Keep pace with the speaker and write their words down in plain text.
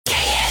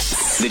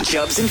The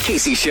Chubbs and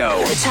Casey Show.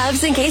 The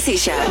Chubbs and Casey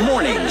Show.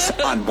 Mornings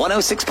on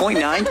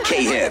 106.9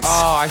 K-Hits.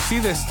 Oh, I see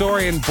this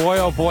story, and boy,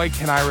 oh boy,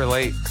 can I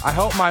relate. I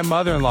hope my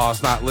mother-in-law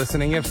is not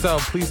listening. If so,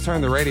 please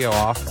turn the radio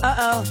off.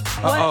 Uh-oh.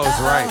 Uh-oh is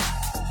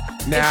right.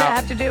 Does that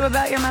have to do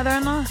about your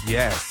mother-in-law?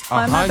 Yes, 100%.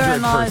 My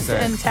mother-in-law is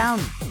in town.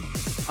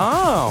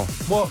 Oh,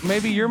 well,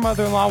 maybe your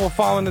mother-in-law will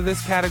fall into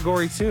this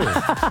category, too.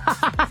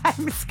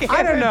 I'm scared.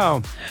 I don't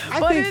know.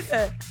 What is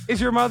it? Is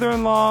your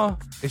mother-in-law,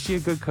 is she a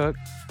good cook?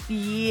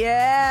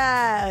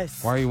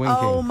 Yes. Why are you winking?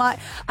 Oh, my.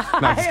 No,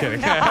 I'm just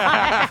kidding.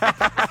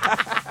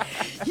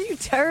 You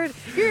turd.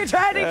 You're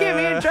trying to get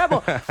me in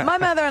trouble. My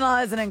mother-in-law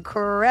is an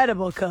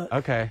incredible cook.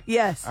 Okay.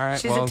 Yes. All right,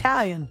 She's well,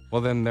 Italian.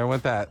 Well, then there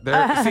went that.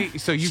 See,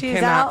 so you She's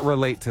cannot out.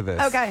 relate to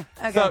this. Okay.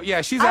 So,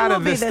 yeah, she's out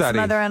of this I will be study.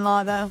 this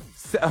mother-in-law, though.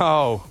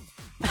 Oh.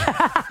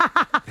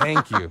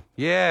 Thank you.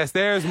 Yes,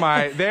 there's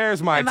my Am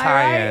I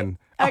tie-in. right?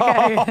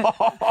 Okay.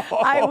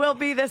 I will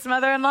be this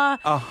mother-in-law.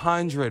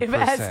 100%. If it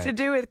has to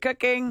do with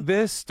cooking.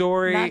 This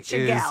story Not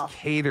your is gal.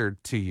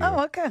 catered to you.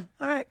 Oh, okay.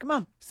 All right. Come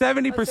on.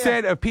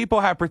 70% of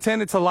people have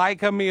pretended to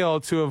like a meal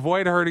to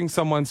avoid hurting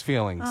someone's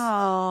feelings.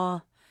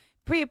 Oh,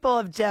 people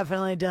have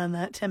definitely done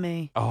that to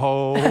me.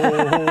 Oh,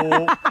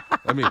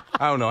 I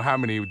don't know how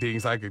many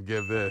dings I could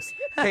give this.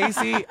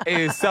 Casey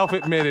is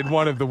self-admitted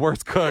one of the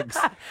worst cooks.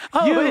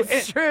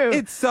 It's true.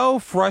 It's so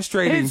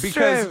frustrating It's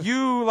because true.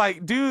 you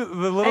do the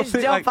little I just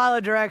thing. don't follow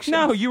directions.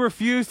 No, you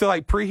refuse to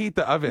preheat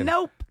the oven.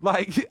 Nope.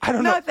 I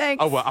don't No, know.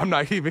 thanks. Oh, well, I'm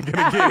not even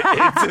going to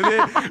get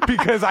into it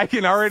because I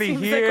can already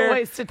Seems hear. like a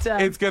waste of time.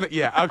 It's going to,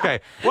 yeah,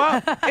 okay.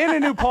 Well, in a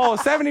new poll,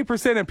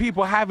 70% of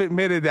people have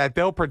admitted that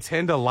they'll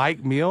pretend to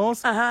like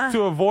meals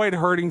to avoid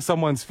hurting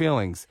someone's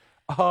feelings.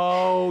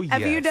 Oh, yes.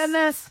 Have you done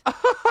this?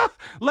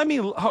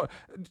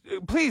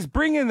 Please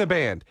bring in the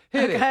band.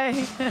 Hit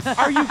Okay. it.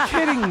 Are you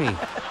kidding me?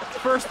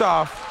 First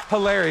off,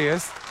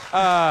 hilarious.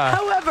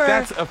 However,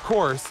 that's, of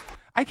course,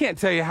 I can't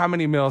tell you how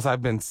many meals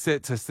I've been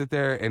sit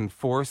there and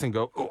force and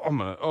go,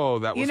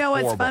 that was You know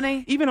what's horrible.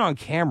 funny? Even on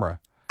camera.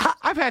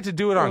 I've had to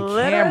do it on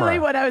literally camera.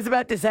 what I was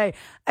about to say.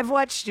 I've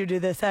watched you do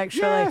this,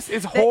 actually. Yes,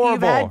 it's That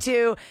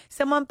horrible.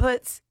 someone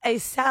puts a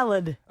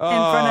salad in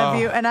front of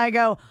you, and I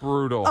go,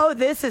 Brutal. oh,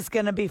 this is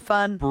going to be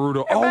fun.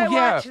 Brutal. Everybody Oh,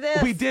 yeah. watch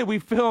this. We did. We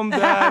filmed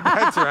that.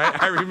 That's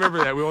right. I remember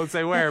that. We won't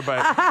say where, but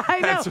I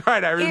know. that's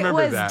right. I remember it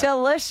was that.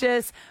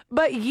 delicious,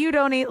 but you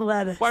don't eat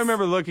lettuce. Well, I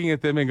remember looking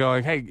at them and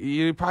going, hey,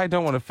 you probably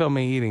don't want to film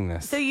me eating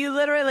this. So you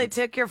literally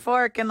took your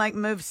fork and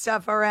moved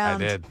stuff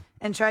around. I did.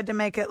 And tried to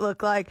make it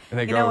look like, And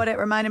they you go, know what it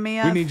reminded me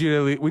of?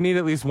 we need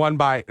at least one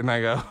bite. And I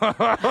go,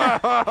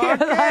 You're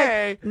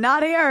okay. like,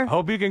 not here.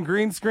 Hope you can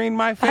green screen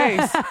my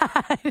face,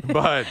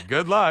 but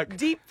good luck.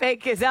 Deep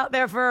fake is out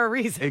there for a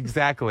reason.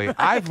 Exactly.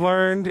 I've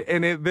learned,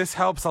 and this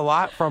helps a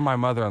lot from my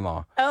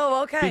mother-in-law.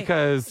 Oh, okay.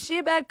 Because is she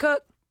a bad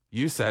cook?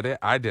 You said it.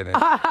 I didn't.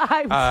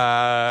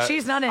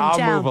 She's not in I'll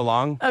town. move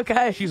along.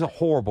 Okay. She's a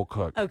horrible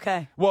cook.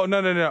 Okay. Well,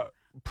 no.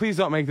 Please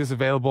don't make this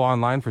available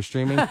online for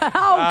streaming. Oh,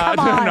 come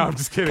on. No, I'm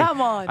just kidding.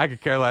 Come on. I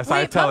could care less. Wait,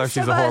 I tell her most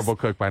she's of a us- horrible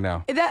cook by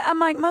now. I'm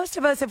like, most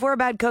of us, if we're a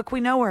bad cook,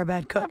 we know we're a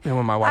bad cook. I've been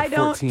with my wife I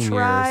don't 14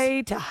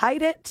 try to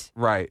hide it.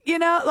 Right. You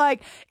know,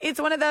 it's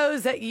one of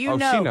those that Oh,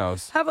 she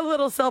knows. have a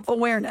little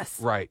self-awareness.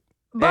 Right.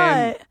 But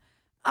And-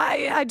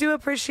 I do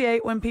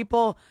appreciate when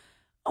people,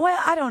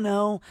 well, I don't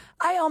know.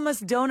 I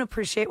almost don't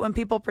appreciate when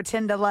people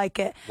pretend to like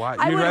it. Why?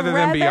 I You'd would rather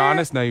than be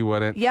honest? No, you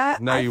wouldn't. Yeah,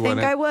 no, you I think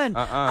wouldn't. I would.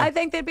 I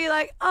think they'd be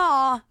like,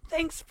 "Aw,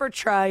 thanks for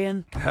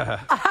trying."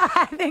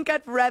 I think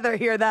I'd rather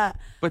hear that.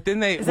 But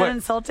then Is that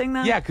insulting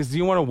them? Yeah, because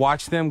you want to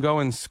watch them go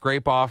and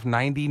scrape off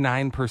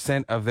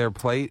 99% of their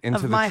plate into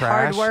Of the my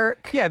trash. hard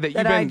work. Yeah, that you've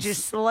that been I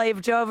just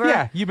slaved over.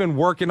 Yeah, you've been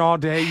working all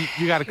day.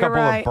 You got a You're couple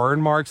right. of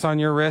burn marks on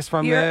your wrist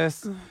from You're-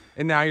 this,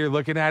 and now you're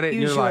looking at it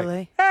and you're Usually.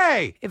 like,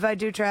 "Hey, If I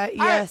do try,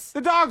 yes.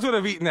 the dogs would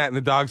have eaten that," and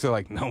the dogs are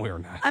like, "No, we're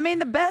not." I mean,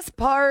 the best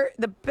part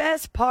I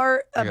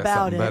got about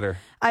something it, better.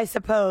 I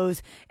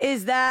suppose,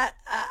 is that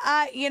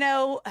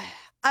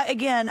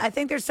I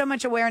think there's so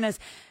much awareness.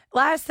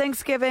 Last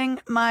Thanksgiving,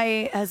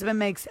 my husband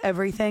makes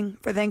everything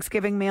for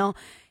Thanksgiving meal.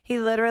 He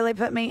literally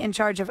put me in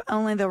charge of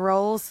only the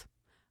rolls.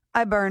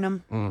 I burn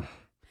them.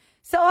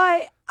 So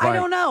I Right.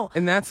 don't know.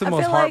 And that's the I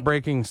most feel like-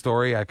 heartbreaking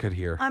story I could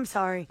hear. I'm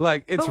sorry.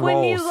 It's but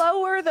when you rolls.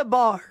 lower the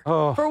bar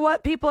for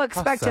what people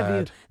expect of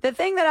you, sad. the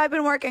thing that I've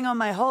been working on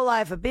my whole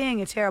life of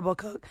being a terrible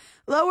cook,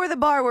 lower the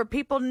bar where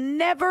people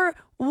never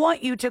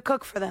want you to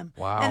cook for them.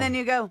 Wow. And then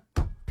you go,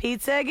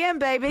 pizza again,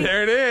 baby.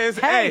 There it is.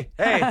 Hey,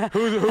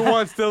 who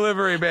wants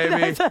delivery,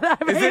 baby? That's what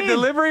I Is it mean.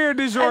 delivery or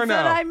DiGiorno?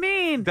 That's what I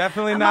mean.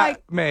 Definitely I'm not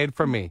like, made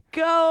from me.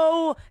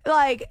 go,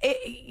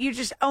 you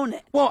just own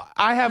it. Well,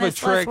 I have And a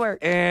it's less trick, work.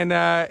 and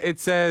it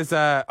says,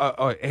 and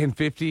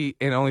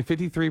only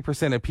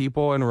 53% of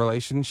people in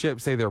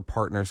relationships say their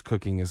partner's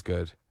cooking is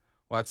good.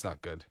 Well, that's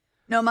not good.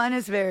 No, mine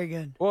is very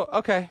good. Well,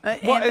 okay.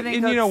 Anthony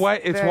And you know cooks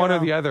what? It's very one or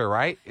well. the other,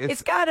 right?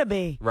 It's got to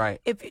be.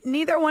 Right. If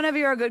neither one of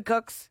you are good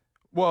cooks,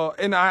 Well,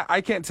 and I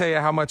can't tell you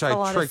how much a I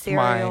lot of tricked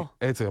my. cereal.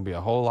 It's gonna be a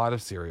whole lot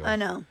of cereal. I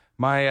know.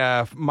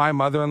 My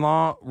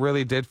mother-in-law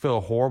really did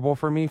feel horrible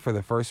for me for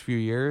the first few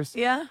years.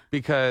 Yeah.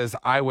 Because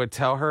I would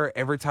tell her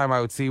every time I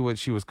would see what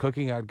she was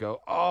cooking, I'd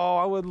go, "Oh,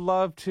 I would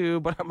love to,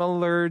 but I'm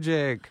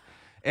allergic."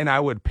 And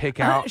I would pick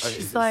out.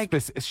 She's like,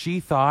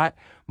 she thought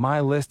my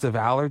list of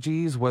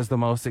allergies was the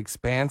most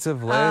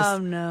expansive list oh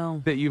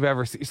no, that you've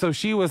ever seen. So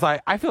she was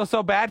like, "I feel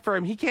so bad for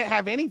him. He can't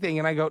have anything."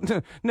 And I go,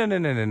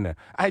 "No.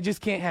 I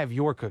just can't have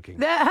your cooking."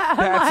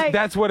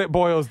 That's what it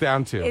boils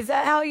down to. Is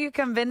that how you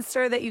convinced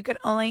her that you could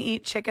only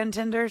eat chicken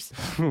tenders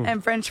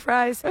and French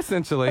fries?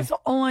 Essentially. That's the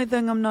only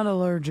thing I'm not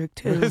allergic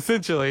to.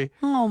 Essentially.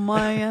 Oh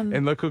man.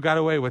 And look who got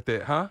away with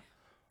it, huh?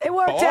 It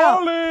worked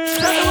out. Ollie!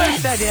 That's what I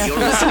said, yeah. You're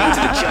listening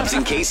to the Chubbs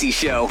and Casey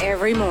Show.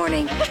 Every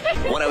morning.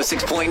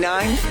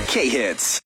 106.9 K-Hits.